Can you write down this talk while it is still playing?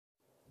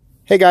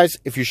Hey guys,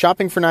 if you're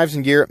shopping for knives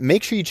and gear,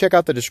 make sure you check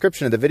out the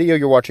description of the video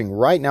you're watching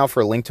right now for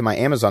a link to my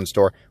Amazon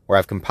store where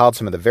I've compiled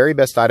some of the very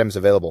best items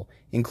available,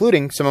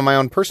 including some of my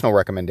own personal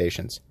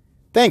recommendations.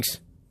 Thanks!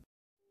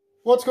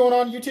 What's going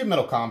on, YouTube?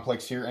 Metal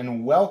Complex here,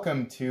 and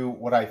welcome to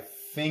what I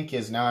think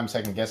is, now I'm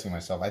second guessing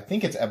myself, I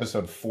think it's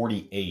episode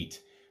 48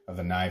 of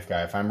The Knife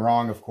Guy. If I'm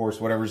wrong, of course,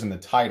 whatever's in the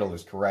title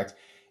is correct.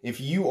 If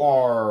you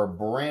are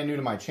brand new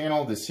to my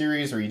channel, this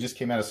series, or you just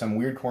came out of some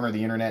weird corner of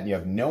the internet and you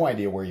have no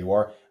idea where you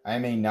are, I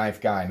am a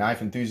knife guy,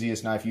 knife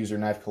enthusiast, knife user,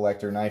 knife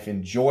collector, knife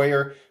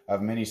enjoyer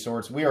of many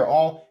sorts. We are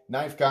all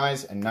knife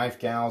guys and knife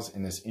gals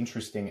in this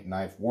interesting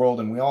knife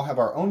world, and we all have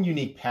our own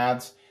unique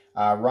paths,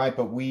 right?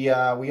 But we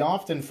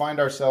often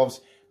find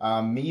ourselves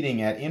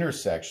meeting at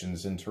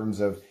intersections in terms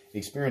of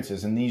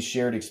experiences, and these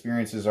shared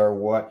experiences are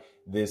what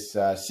this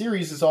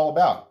series is all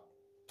about.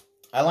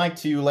 I like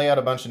to lay out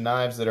a bunch of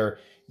knives that are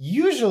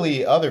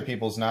usually other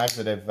people's knives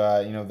that have,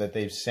 that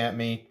they've sent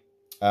me,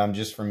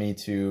 just for me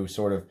to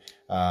sort of,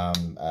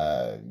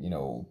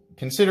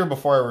 consider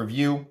before I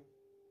review.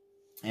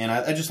 And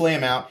I just lay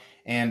them out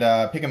and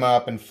pick them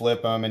up and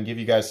flip them and give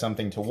you guys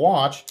something to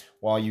watch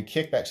while you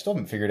kick back. Still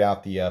haven't figured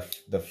out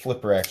the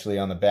flipper actually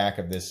on the back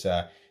of this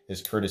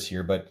this Curtis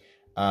here, but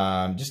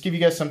just give you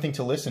guys something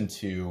to listen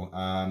to.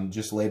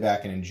 Just lay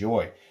back and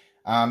enjoy.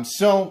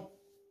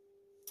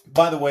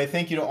 By the way,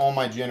 thank you to all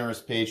my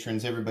generous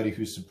patrons, everybody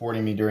who's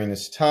supporting me during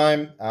this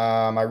time.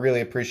 I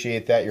really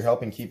appreciate that. You're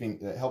helping keep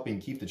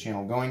the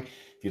channel going.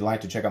 If you'd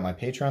like to check out my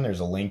Patreon, there's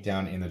a link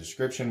down in the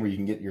description where you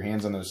can get your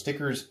hands on those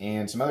stickers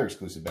and some other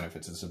exclusive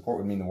benefits. The support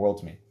would mean the world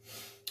to me.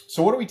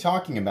 So what are we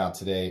talking about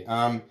today?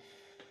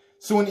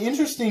 So an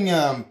interesting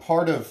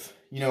part of,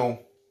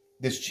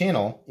 this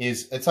channel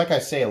is, it's like I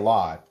say a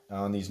lot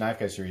on these Knife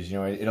Guy series,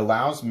 it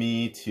allows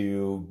me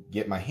to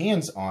get my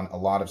hands on a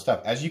lot of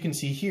stuff. As you can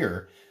see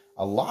here,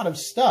 a lot of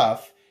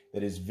stuff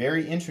that is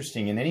very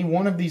interesting, and any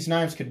one of these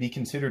knives could be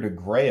considered a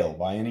grail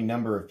by any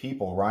number of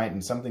people, right?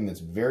 And something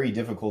that's very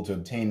difficult to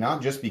obtain,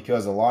 not just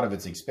because a lot of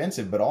it's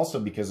expensive, but also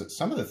because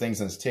some of the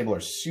things on this table are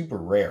super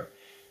rare.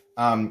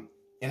 And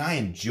I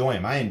enjoy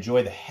them. I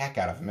enjoy the heck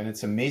out of them, and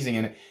it's amazing.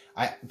 And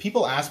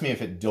people ask me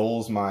if it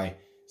dulls my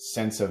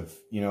sense of,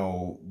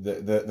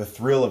 the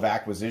thrill of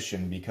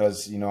acquisition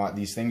because,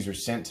 these things are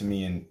sent to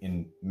me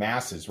in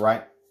masses,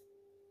 right?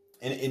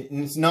 And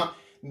it's not...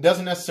 It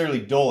doesn't necessarily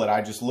dull it.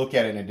 I just look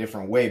at it in a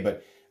different way,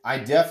 but I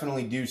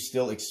definitely do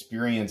still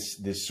experience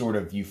this sort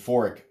of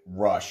euphoric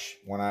rush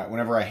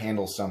whenever I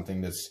handle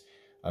something that's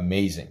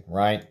amazing,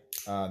 right?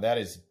 That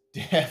is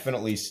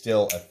definitely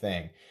still a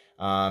thing.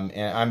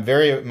 And I'm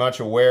very much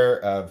aware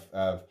of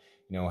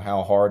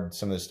how hard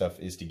some of this stuff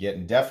is to get,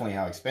 and definitely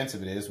how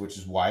expensive it is, which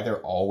is why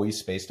they're always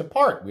spaced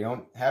apart. We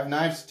don't have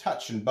knives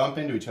touch and bump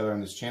into each other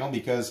on this channel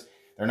because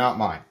they're not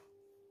mine.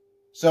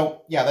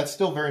 So yeah, that's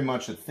still very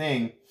much a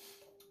thing.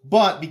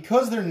 But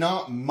because they're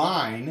not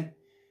mine,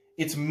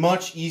 it's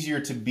much easier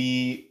to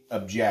be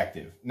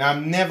objective. Now,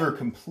 I'm never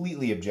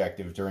completely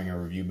objective during a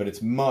review, but it's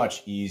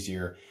much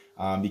easier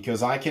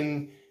because I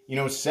can,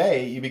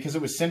 say, because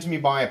it was sent to me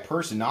by a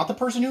person, not the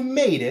person who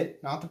made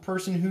it, not the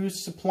person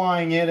who's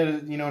supplying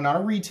it, not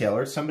a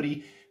retailer,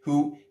 somebody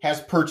who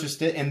has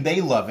purchased it and they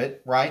love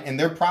it, right? And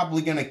they're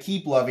probably going to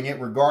keep loving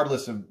it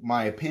regardless of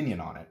my opinion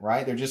on it,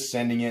 right? They're just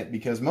sending it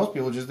because most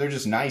people they're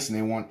just nice and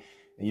they want...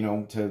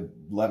 to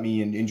let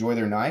me enjoy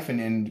their knife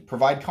and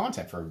provide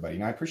content for everybody.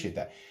 And I appreciate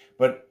that.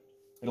 But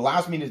it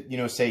allows me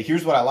to, say,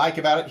 here's what I like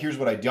about it, here's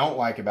what I don't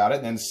like about it,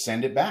 and then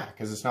send it back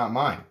because it's not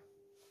mine.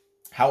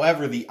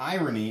 However, the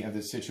irony of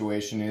this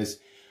situation is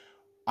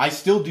I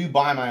still do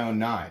buy my own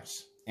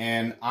knives.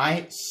 And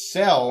I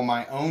sell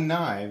my own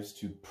knives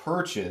to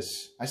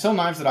purchase. I sell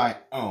knives that I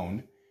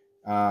own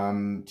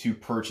to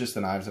purchase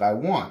the knives that I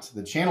want.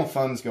 The channel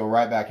funds go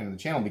right back into the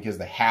channel because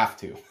they have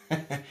to.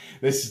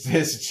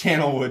 This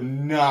channel would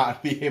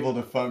not be able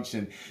to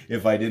function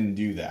if I didn't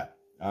do that.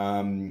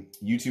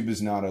 YouTube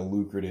is not a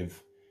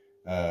lucrative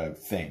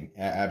thing,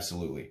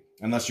 absolutely.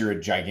 Unless you're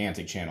a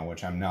gigantic channel,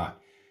 which I'm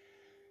not.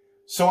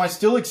 So I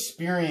still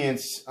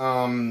experience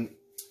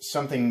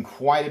something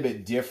quite a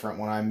bit different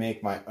when I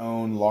make my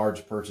own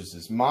large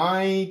purchases.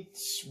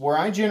 Where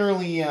I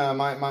generally,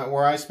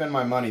 where I spend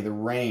my money, the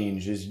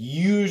range is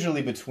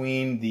usually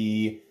between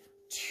the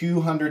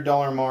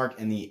 $200 mark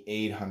and the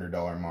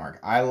 $800 mark.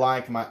 I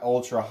like my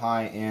ultra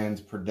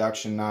high-end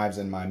production knives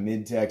and my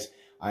mid-techs.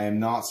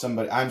 I'm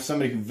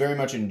somebody who very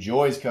much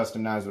enjoys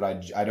custom knives,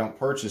 but I don't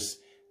purchase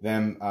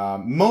them,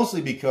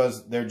 mostly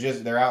because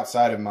they're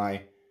outside of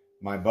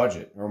my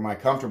budget, or my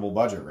comfortable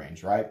budget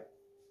range, right?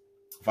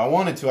 If I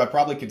wanted to, I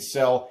probably could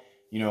sell,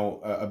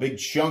 a big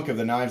chunk of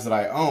the knives that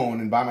I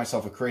own and buy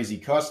myself a crazy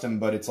custom,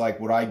 but it's like,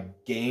 would I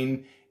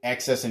gain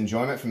excess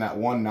enjoyment from that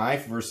one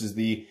knife versus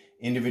the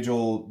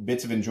individual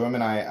bits of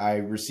enjoyment I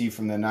receive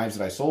from the knives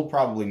that I sold?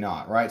 Probably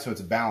not, right? So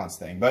it's a balance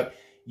thing. But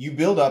you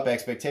build up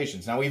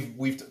expectations. Now,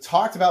 we've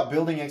talked about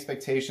building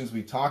expectations.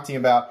 We've talked to you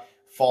about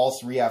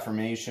false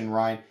reaffirmation,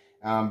 right?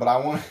 But I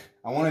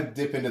I want to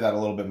dip into that a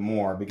little bit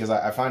more because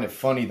I find it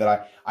funny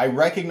that I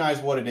recognize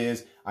what it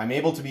is. I'm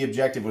able to be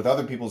objective with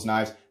other people's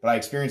knives, but I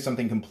experience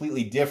something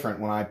completely different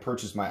when I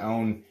purchase my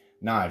own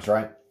knives,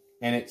 right?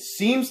 And it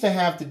seems to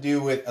have to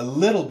do with a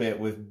little bit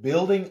with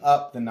building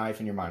up the knife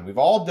in your mind. We've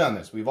all done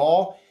this. We've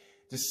all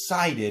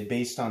decided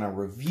based on a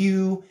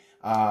review,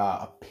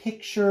 a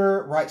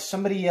picture, right?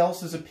 Somebody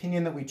else's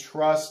opinion that we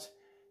trust,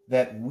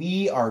 that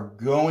we are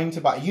going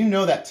to buy. You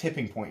know that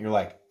tipping point. You're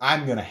like,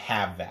 I'm going to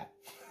have that.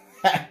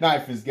 That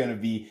knife is going to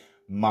be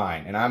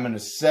mine. And I'm going to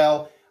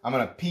sell. I'm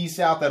going to piece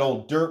out that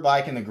old dirt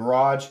bike in the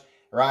garage,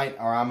 right?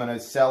 Or I'm going to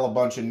sell a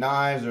bunch of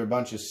knives or a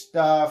bunch of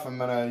stuff. I'm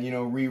going to, you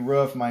know,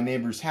 re-roof my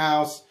neighbor's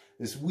house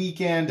this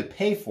weekend to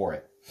pay for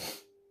it.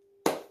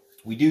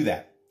 We do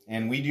that.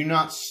 And we do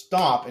not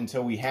stop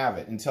until we have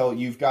it, until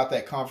you've got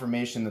that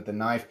confirmation that the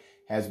knife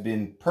has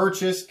been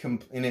purchased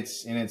in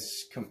its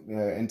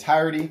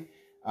entirety.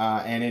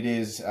 And it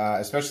is,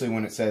 especially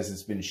when it says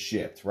it's been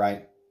shipped,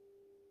 right?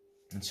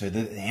 And so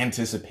the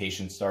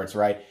anticipation starts,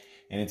 right?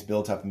 And it's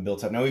built up and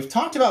built up. Now, we've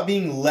talked about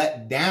being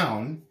let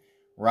down,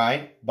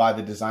 right? By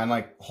the design,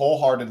 like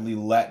wholeheartedly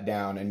let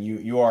down. And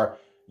you are,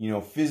 you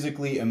know,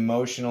 physically,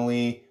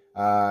 emotionally,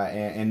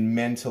 and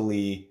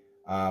mentally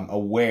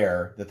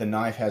aware that the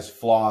knife has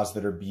flaws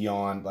that are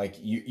beyond, like,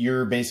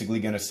 you're basically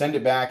going to send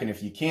it back. And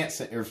if you can't,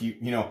 or if you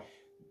know,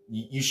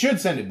 you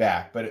should send it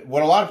back. But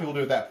what a lot of people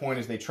do at that point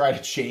is they try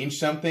to change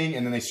something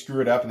and then they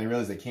screw it up and they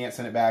realize they can't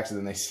send it back. So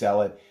then they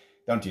sell it.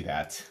 Don't do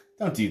that.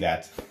 Don't do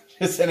that.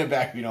 Just send it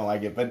back if you don't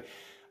like it. But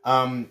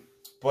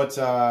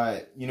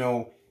you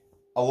know,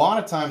 a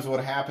lot of times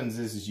what happens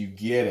is you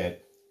get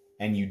it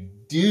and you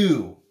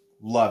do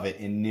love it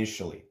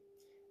initially.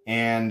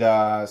 And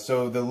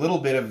so the little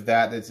bit of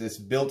that that's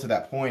built to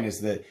that point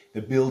is the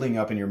building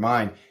up in your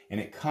mind,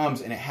 and it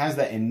comes and it has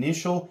that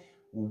initial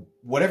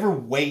whatever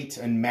weight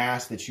and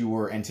mass that you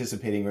were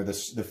anticipating, or the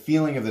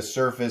feeling of the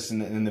surface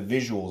and the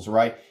visuals,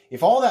 right?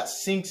 If all that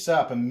syncs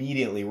up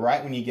immediately,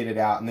 right when you get it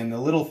out, and then the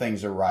little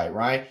things are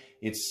right?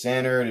 It's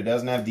centered, it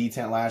doesn't have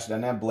detent lash, it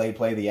doesn't have blade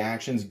play, the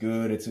action's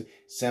good, it's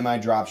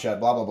semi-drop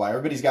shot, blah, blah, blah.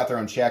 Everybody's got their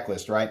own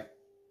checklist, right?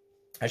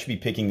 I should be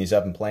picking these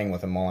up and playing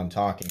with them while I'm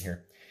talking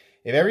here.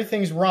 If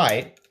everything's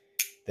right,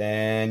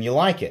 then you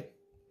like it,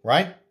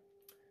 right?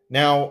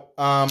 Now,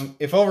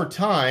 if over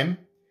time,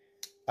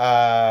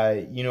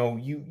 you know,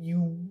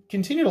 you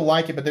continue to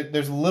like it, but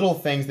there's little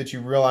things that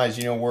you realize,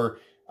 you know, were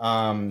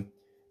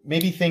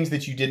maybe things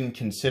that you didn't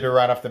consider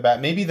right off the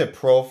bat. Maybe the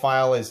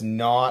profile is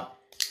not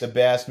the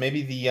best.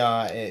 Maybe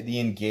the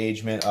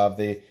engagement of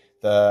the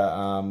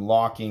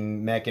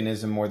locking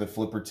mechanism or the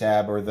flipper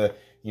tab or the,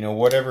 you know,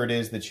 whatever it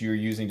is that you're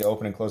using to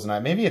open and close the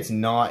knife. Maybe it's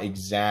not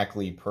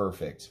exactly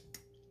perfect.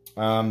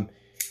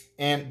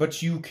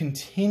 But you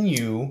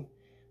continue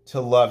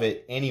to love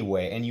it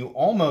anyway, and you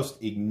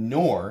almost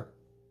ignore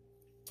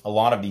a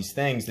lot of these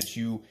things that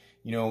you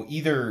know,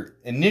 either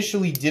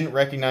initially didn't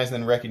recognize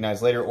and then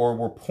recognized later, or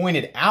were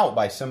pointed out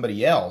by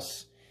somebody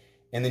else,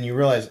 and then you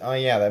realize, oh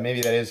yeah,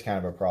 maybe that is kind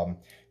of a problem.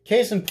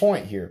 Case in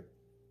point here,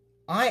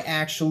 I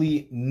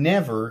actually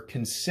never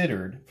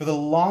considered for the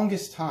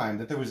longest time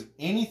that there was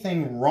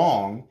anything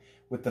wrong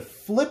with the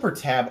flipper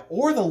tab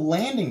or the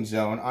landing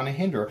zone on a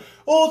hinderer.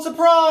 Oh,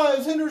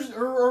 surprise! Hinders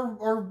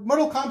or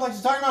Mortal Complex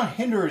is talking about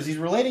hinders. He's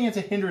relating it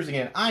to hinders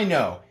again. I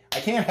know. I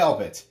can't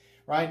help it,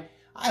 right?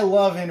 I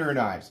love hinderer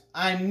knives.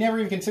 I never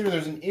even considered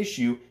there's an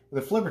issue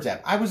with a flipper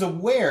tab. I was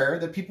aware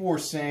that people were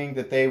saying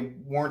that they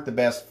weren't the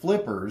best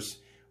flippers,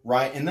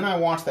 right? And then I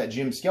watched that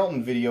Jim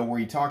Skelton video where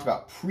he talked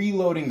about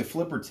preloading the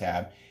flipper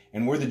tab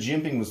and where the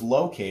jimping was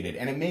located,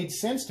 and it made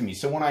sense to me.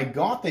 So when I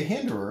got the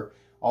hinderer,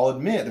 I'll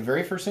admit, the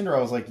very first hinderer,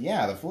 I was like,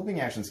 yeah, the flipping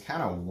action's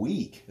kind of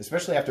weak,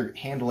 especially after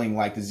handling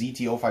like the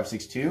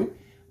ZT0562.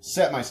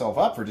 Set myself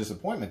up for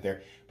disappointment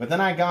there. But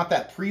then I got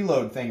that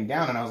preload thing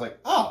down, and I was like,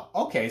 oh,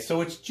 okay,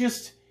 so it's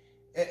just,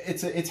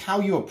 it's how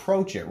you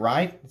approach it,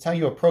 right? It's how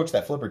you approach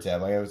that flipper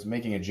tab. Like I was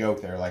making a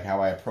joke there, like how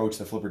I approached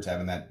the flipper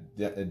tab in that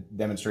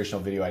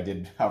demonstrational video I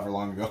did however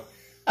long ago.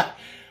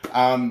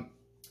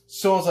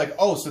 So I was like,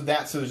 oh, so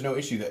there's no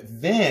issue.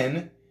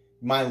 Then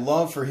my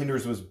love for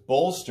hinders was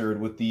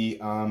bolstered with the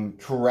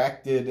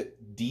corrected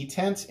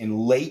detents in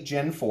late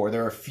Gen 4.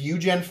 There are a few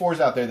Gen 4s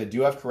out there that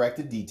do have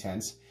corrected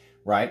detents,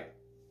 right?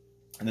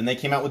 And then they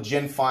came out with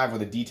Gen 5 where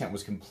the detent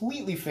was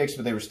completely fixed,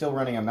 but they were still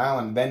running on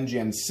nylon. And then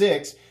Gen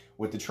 6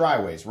 with the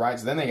tri-ways, right?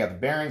 So then they got the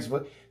bearings.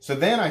 So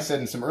then I said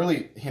in some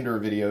early hinderer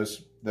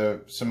videos,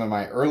 some of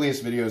my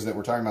earliest videos that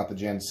were talking about the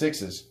Gen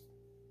 6s,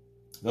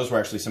 those were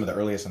actually some of the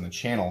earliest on the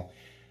channel.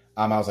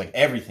 I was like,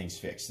 everything's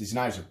fixed. These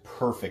knives are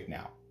perfect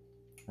now,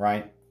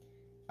 right?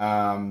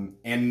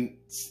 And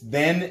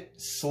then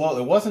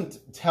slowly, it wasn't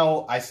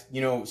until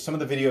some of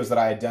the videos that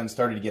I had done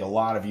started to get a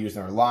lot of views.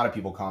 And there were a lot of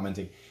people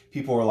commenting.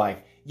 People were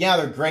like, yeah,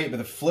 they're great, but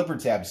the flipper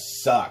tab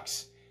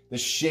sucks. The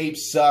shape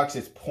sucks.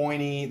 It's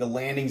pointy. The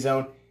landing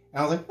zone. And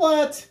I was like,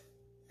 what?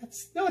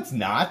 No, it's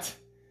not.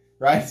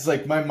 Right? It's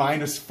like my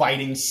mind was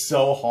fighting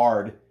so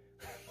hard.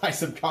 My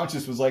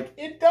subconscious was like,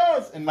 it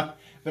does. And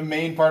the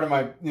main part of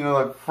my,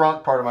 the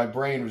front part of my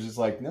brain was just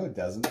like, no, it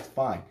doesn't. It's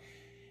fine.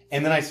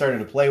 And then I started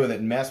to play with it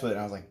and mess with it.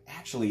 And I was like,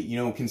 actually, you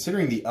know,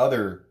 considering the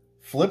other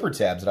flipper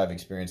tabs that I've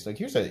experienced, like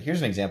here's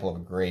an example of a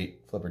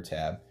great flipper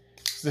tab.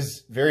 It's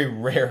this very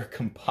rare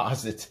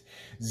composite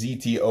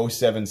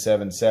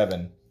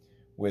ZT0777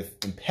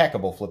 with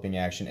impeccable flipping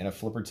action and a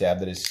flipper tab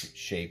that is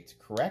shaped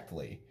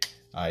correctly.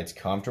 It's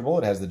comfortable.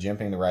 It has the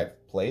jimping in the right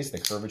place. The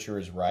curvature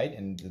is right,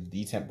 and the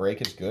detent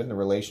brake is good. And the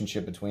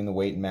relationship between the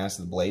weight and mass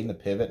of the blade and the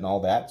pivot and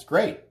all that, it's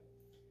great.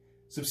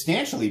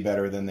 Substantially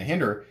better than the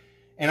Hinder.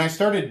 And I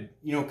started,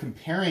 you know,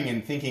 comparing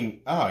and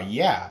thinking, oh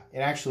yeah, it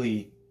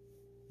actually,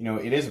 you know,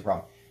 it is a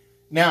problem.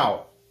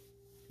 Now,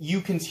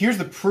 here's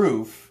the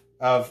proof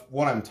of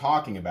what I'm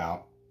talking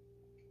about.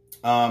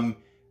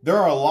 There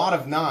are a lot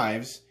of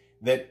knives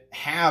that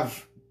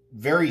have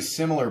very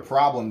similar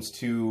problems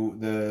to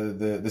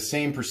the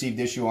same perceived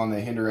issue on the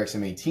Hinder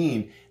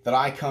XM18 that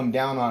I come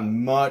down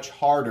on much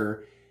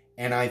harder.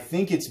 And I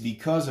think it's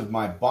because of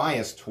my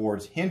bias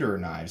towards Hinder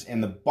knives.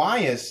 And the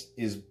bias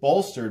is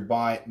bolstered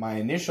by my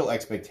initial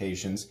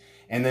expectations,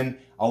 and then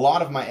a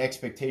lot of my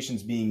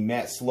expectations being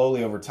met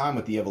slowly over time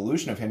with the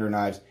evolution of Hinder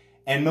knives.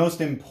 And most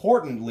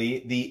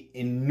importantly, the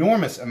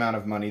enormous amount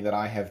of money that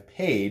I have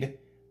paid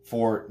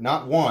for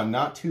not one,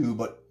 not two,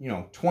 but, you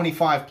know,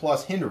 25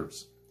 plus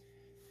Hinders.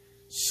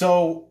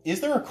 So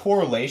is there a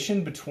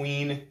correlation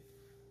between,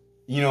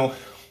 you know,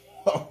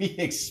 what we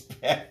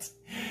expect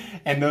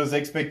and those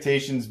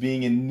expectations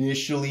being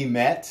initially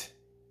met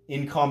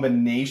in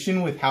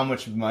combination with how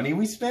much money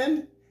we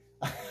spend?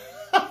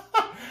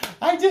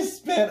 I just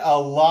spent a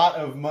lot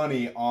of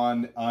money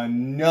on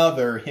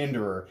another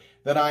Hinderer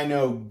that I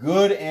know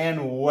good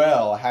and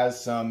well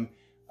has some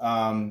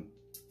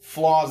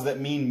flaws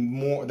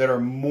that are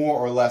more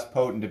or less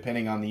potent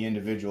depending on the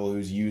individual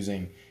who's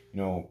using,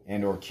 you know,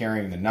 and or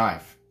carrying the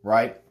knife,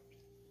 right?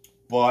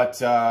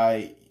 But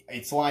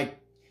it's like,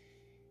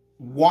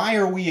 why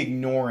are we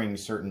ignoring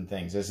certain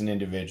things as an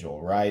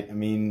individual, right? I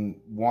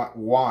mean,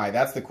 why?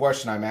 That's the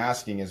question I'm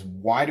asking, is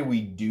why do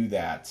we do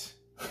that?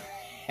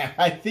 And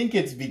I think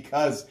it's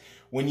because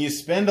when you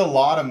spend a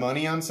lot of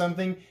money on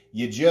something,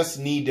 you just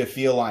need to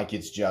feel like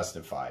it's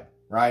justified,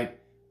 right?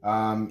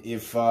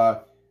 If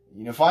I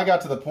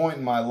got to the point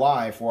in my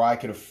life where I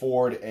could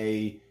afford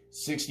a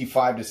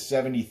 $65,000 to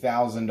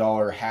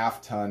 $70,000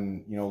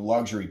 half-ton, you know,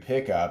 luxury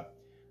pickup,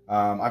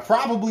 I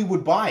probably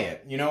would buy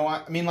it. You know,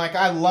 I mean, like,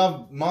 I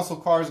love muscle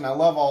cars and I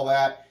love all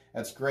that.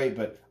 That's great.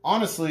 But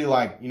honestly,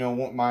 like, you know,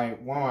 one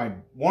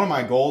of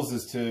my goals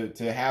is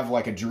to have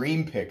like a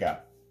dream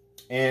pickup.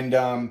 And,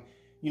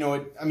 you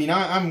know,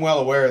 I'm well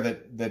aware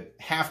that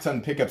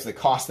half-ton pickups that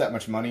cost that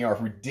much money are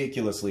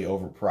ridiculously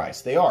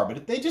overpriced. They are,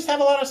 but they just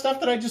have a lot of stuff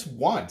that I just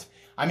want.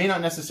 I may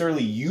not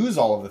necessarily use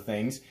all of the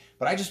things,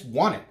 but I just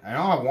want it.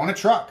 I want a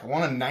truck. I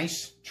want a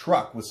nice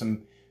truck with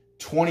some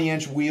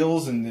 20-inch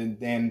wheels and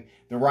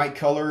the right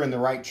color and the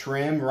right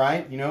trim,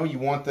 right? You know, you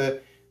want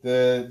the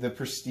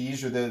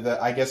Prestige, or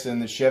I guess in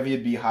the Chevy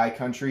it'd be High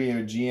Country, and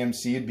a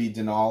GMC it'd be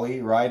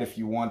Denali, right? If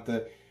you want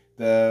the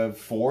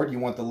Ford, you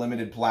want the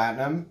Limited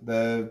Platinum.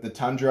 The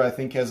Tundra, I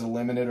think, has a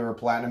limited or a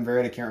platinum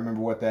variant. I can't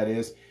remember what that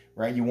is,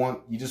 right?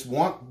 You just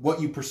want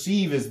what you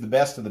perceive as the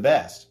best of the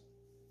best.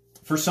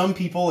 For some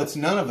people, it's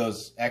none of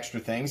those extra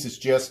things. It's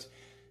just,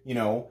 you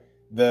know,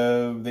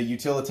 the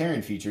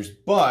utilitarian features.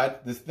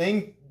 But the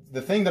thing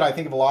that I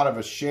think of a lot of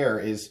us share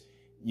is,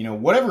 you know,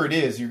 whatever it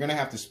is, you're going to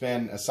have to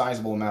spend a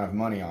sizable amount of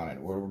money on it.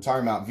 We're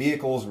talking about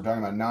vehicles, we're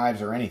talking about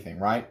knives, or anything,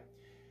 right?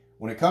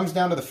 When it comes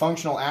down to the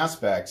functional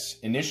aspects,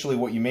 initially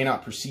what you may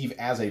not perceive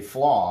as a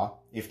flaw,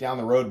 if down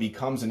the road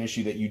becomes an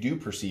issue that you do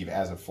perceive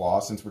as a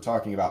flaw, since we're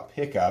talking about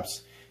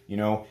pickups, you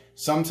know,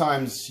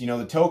 sometimes, you know,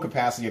 the tow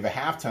capacity of a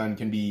half-ton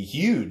can be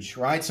huge,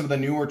 right? Some of the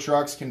newer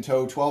trucks can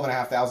tow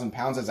 12,500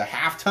 pounds as a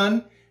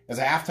half-ton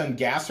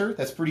gasser.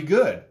 That's pretty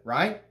good,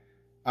 right?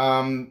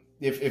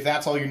 If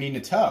that's all you're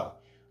needing to tow.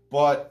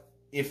 But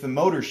if the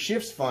motor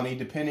shifts funny,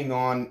 depending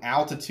on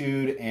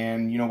altitude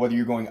and, you know, whether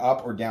you're going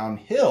up or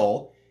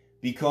downhill,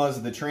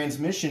 because the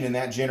transmission in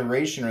that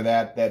generation or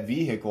that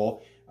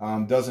vehicle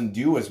doesn't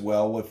do as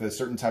well with a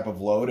certain type of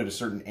load at a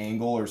certain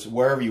angle or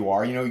wherever you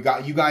are. You know,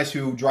 you guys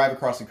who drive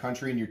across the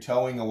country and you're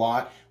towing a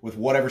lot with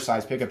whatever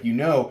size pickup, you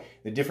know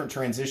the different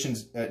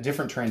transmissions,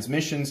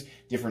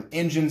 different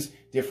engines,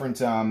 different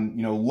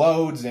you know,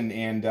 loads, and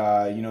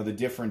you know, the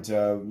different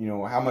you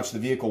know, how much the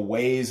vehicle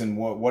weighs and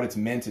what it's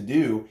meant to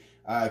do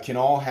can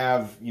all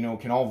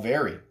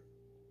vary.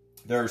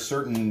 There are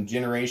certain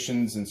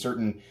generations and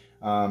certain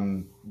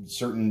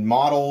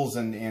models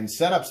and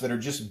setups that are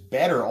just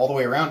better all the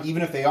way around,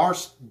 even if they are,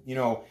 you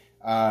know,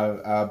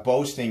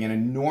 boasting an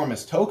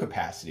enormous tow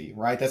capacity,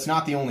 right? That's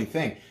not the only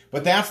thing,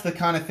 but that's the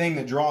kind of thing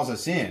that draws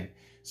us in.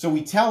 So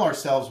we tell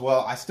ourselves,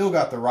 well, I still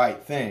got the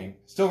right thing,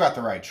 still got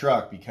the right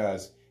truck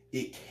because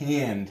it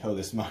can tow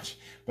this much.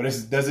 But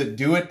does it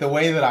do it the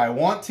way that I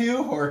want to?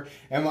 Or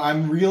am I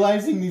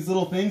realizing these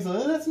little things?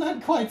 Oh, it's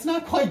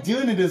not quite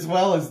doing it as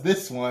well as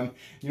this one.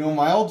 You know,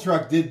 my old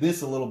truck did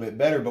this a little bit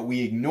better, but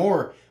we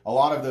ignore a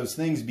lot of those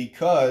things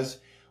because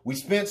we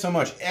spent so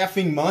much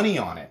effing money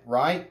on it,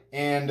 right?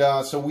 And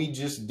so we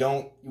just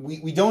don't,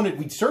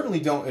 we certainly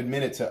don't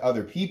admit it to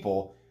other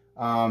people.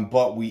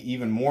 but we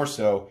even more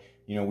so,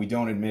 you know, we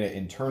don't admit it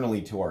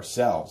internally to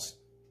ourselves.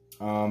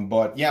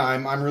 But yeah,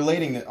 I'm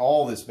relating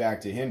all this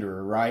back to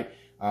hinderer, right?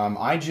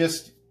 I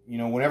just, you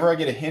know, whenever I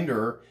get a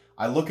hinderer,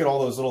 I look at all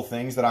those little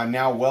things that I'm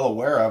now well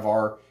aware of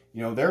are,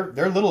 you know,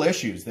 they're little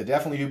issues that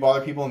definitely do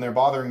bother people, and they're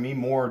bothering me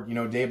more, you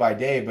know, day by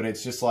day. But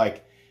it's just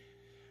like,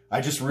 I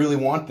just really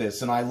want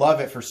this, and I love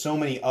it for so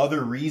many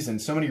other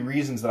reasons, so many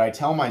reasons that I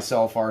tell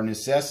myself are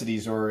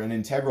necessities or an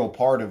integral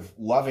part of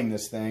loving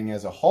this thing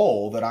as a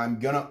whole, that I'm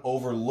gonna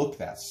overlook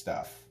that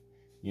stuff,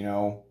 you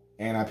know,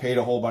 and I paid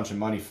a whole bunch of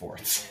money for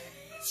it.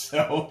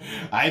 So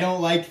I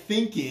don't like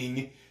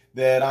thinking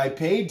that I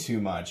paid too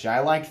much.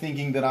 I like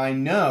thinking that I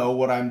know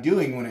what I'm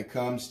doing when it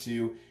comes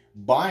to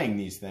buying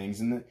these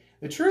things. And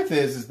the truth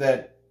is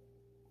that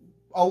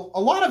a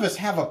lot of us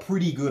have a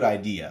pretty good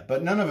idea,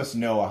 but none of us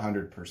know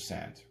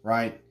 100%,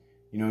 right?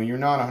 You know, you're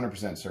not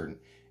 100% certain.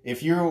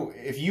 If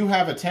you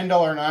have a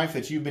 $10 knife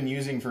that you've been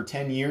using for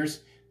 10 years,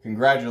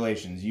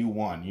 congratulations, you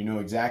won. You know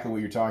exactly what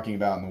you're talking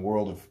about in the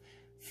world of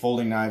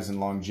folding knives and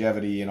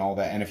longevity and all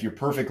that. And if you're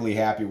perfectly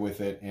happy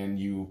with it, and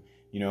you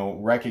know,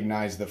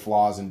 recognize the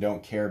flaws and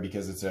don't care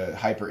because it's a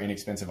hyper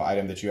inexpensive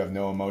item that you have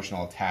no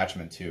emotional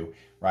attachment to,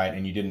 right?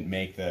 And you didn't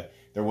make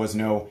there was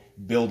no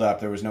build up,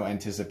 there was no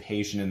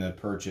anticipation in the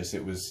purchase.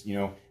 It was, you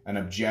know, an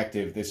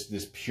objective,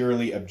 this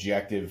purely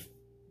objective,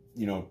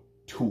 you know,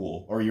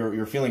 tool, or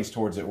your feelings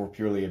towards it were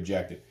purely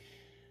objective.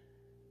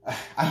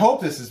 I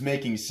hope this is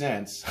making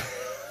sense.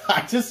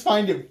 I just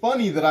find it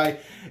funny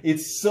that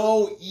it's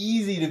so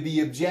easy to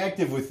be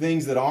objective with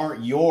things that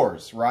aren't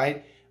yours,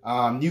 right?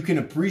 You can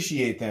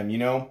appreciate them, you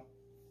know,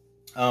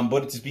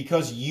 but it's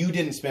because you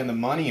didn't spend the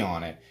money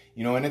on it,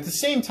 you know. And at the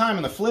same time,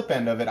 on the flip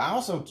end of it,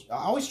 I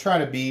always try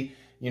to be,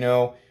 you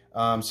know,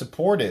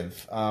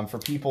 supportive for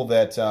people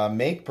that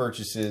make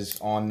purchases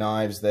on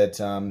knives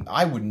that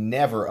I would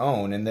never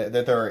own, and that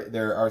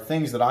there are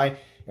things that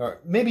or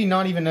maybe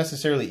not even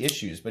necessarily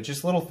issues, but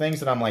just little things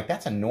that I'm like,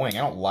 that's annoying,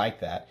 I don't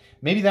like that.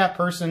 Maybe that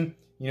person,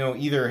 you know,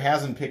 either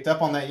hasn't picked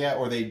up on that yet,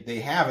 or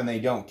they have and they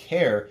don't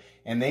care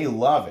and they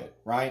love it,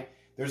 right?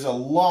 There's a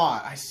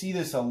lot, I see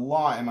this a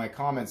lot in my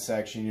comment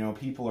section, you know,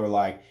 people are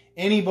like,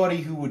 anybody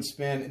who would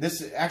spend, this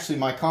is actually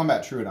my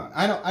combat Trudon.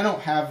 I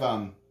don't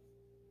have,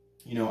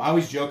 you know, I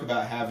always joke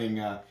about having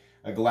a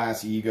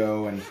glass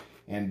ego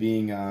and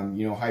being,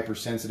 you know,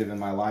 hypersensitive in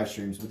my live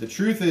streams. But the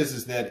truth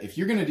is that if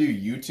you're going to do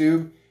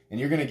YouTube and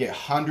you're going to get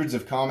hundreds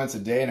of comments a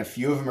day and a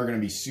few of them are going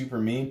to be super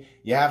mean,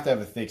 you have to have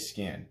a thick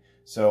skin.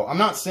 So I'm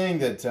not saying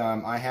that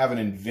I have an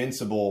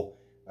invincible,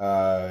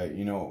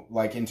 you know,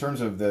 like in terms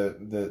of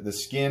the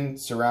skin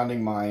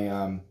surrounding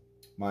my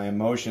my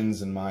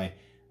emotions and my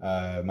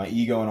my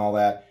ego and all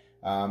that.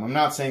 I'm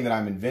not saying that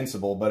I'm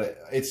invincible, but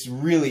it's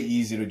really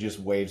easy to just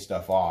wave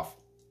stuff off.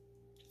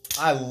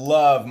 I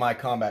love my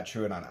combat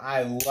Trudon.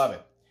 I love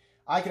it.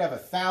 I could have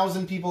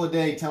 1,000 people a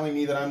day telling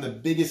me that I'm the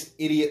biggest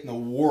idiot in the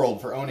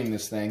world for owning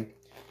this thing.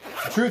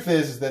 The truth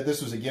is that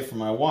this was a gift from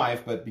my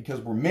wife, but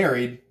because we're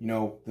married, you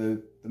know,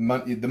 the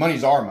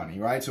money's our money,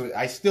 right? So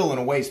I still, in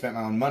a way, spent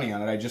my own money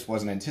on it. I just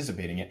wasn't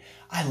anticipating it.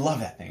 I love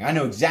that thing. I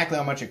know exactly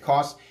how much it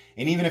costs,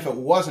 and even if it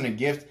wasn't a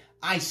gift,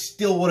 I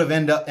still would have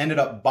ended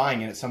up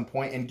buying it at some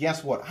point. And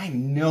guess what? I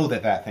know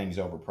that thing's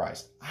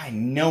overpriced. I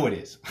know it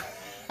is.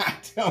 I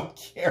don't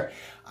care.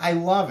 I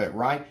love it,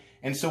 right?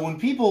 And so when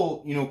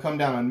people, you know, come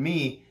down on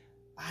me,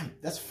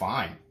 that's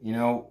fine. You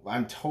know,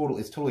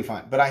 it's totally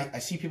fine. But I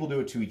see people do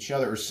it to each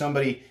other, or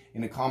somebody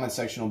in the comment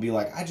section will be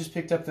like, I just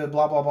picked up the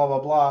blah, blah, blah, blah,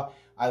 blah.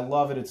 I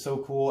love it. It's so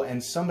cool.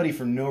 And somebody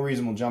for no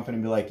reason will jump in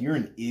and be like, you're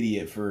an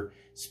idiot for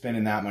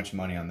spending that much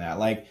money on that.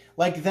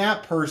 Like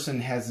that person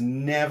has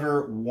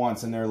never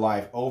once in their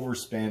life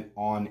overspent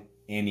on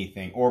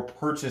anything or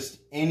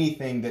purchased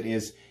anything that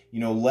is, you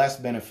know, less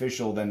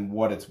beneficial than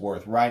what it's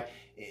worth, right?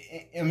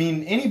 I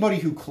mean, anybody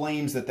who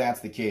claims that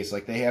that's the case,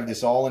 like they have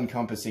this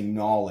all-encompassing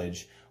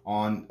knowledge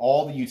on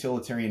all the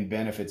utilitarian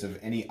benefits of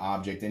any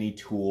object, any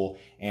tool,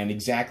 and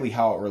exactly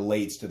how it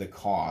relates to the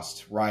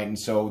cost, right? And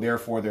so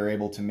therefore they're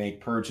able to make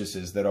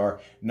purchases that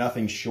are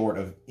nothing short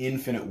of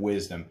infinite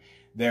wisdom.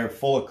 They're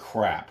full of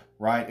crap,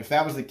 right? If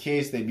that was the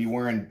case, they'd be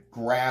wearing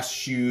grass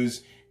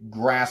shoes,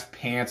 grass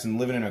pants, and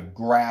living in a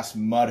grass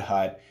mud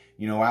hut,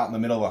 you know, out in the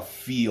middle of a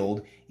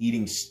field,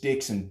 eating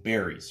sticks and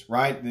berries,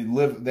 right? They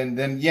live, then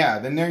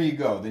there you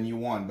go, then you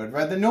won. But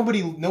right, then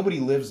nobody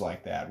lives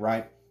like that,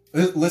 right?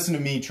 Listen to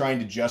me trying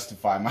to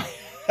justify my,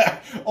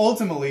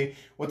 ultimately,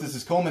 what this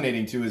is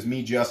culminating to is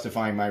me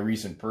justifying my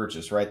recent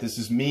purchase, right? This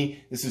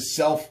is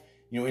self,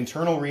 you know,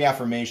 internal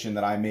reaffirmation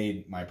that I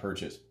made my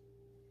purchase.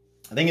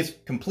 I think it's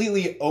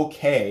completely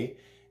okay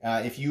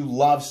if you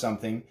love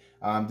something,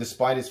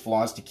 despite its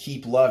flaws, to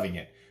keep loving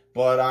it.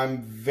 But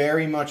I'm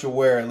very much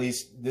aware, at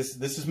least this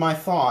is my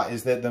thought,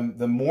 is that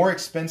the more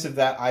expensive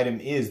that item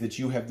is that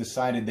you have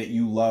decided that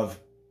you love,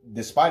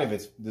 despite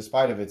its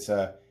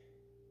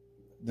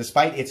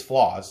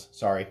flaws,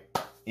 sorry,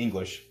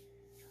 English,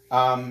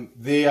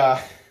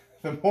 the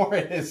more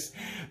it is,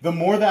 the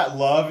more that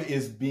love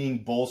is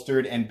being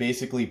bolstered and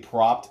basically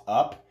propped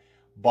up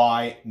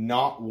by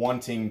not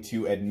wanting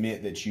to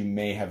admit that you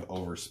may have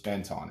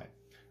overspent on it.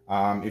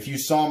 If you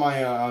saw my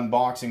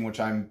unboxing, which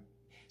I'm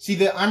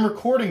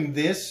recording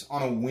this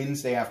on a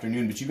Wednesday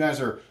afternoon, but you guys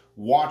are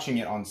watching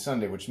it on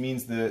Sunday, which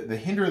means the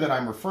hinder that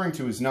I'm referring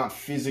to is not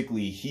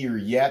physically here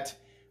yet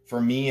for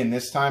me in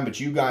this time,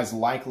 but you guys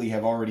likely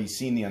have already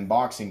seen the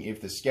unboxing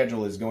if the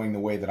schedule is going the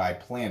way that I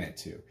plan it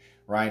to,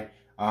 right?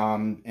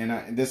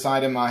 This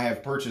item I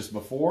have purchased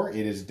before.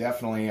 It is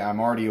definitely, I'm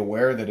already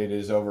aware that it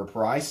is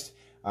overpriced,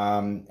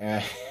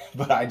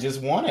 but I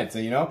just want it,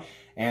 you know?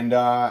 And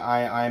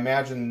I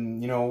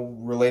imagine, you know,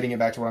 relating it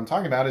back to what I'm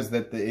talking about is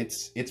that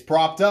it's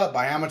propped up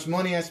by how much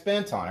money I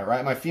spent on it,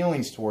 right? My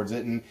feelings towards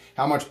it and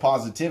how much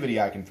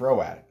positivity I can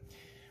throw at it.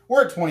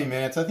 We're at 20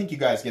 minutes. I think you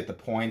guys get the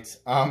point.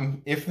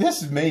 If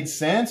this made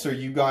sense, or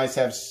you guys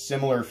have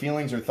similar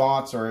feelings or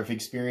thoughts, or have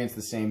experienced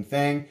the same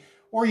thing,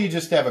 or you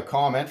just have a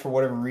comment for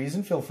whatever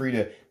reason, feel free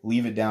to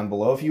leave it down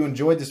below. If you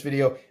enjoyed this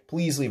video,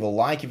 please leave a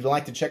like. If you'd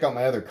like to check out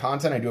my other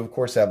content, I do, of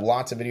course, have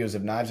lots of videos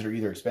of knives that are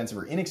either expensive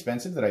or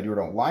inexpensive that I do or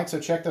don't like, so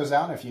check those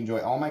out. And if you enjoy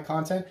all my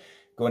content,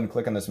 go ahead and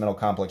click on this Metal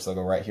Complex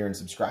logo right here and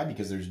subscribe,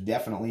 because there's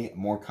definitely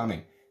more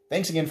coming.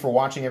 Thanks again for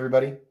watching,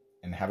 everybody,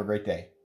 and have a great day.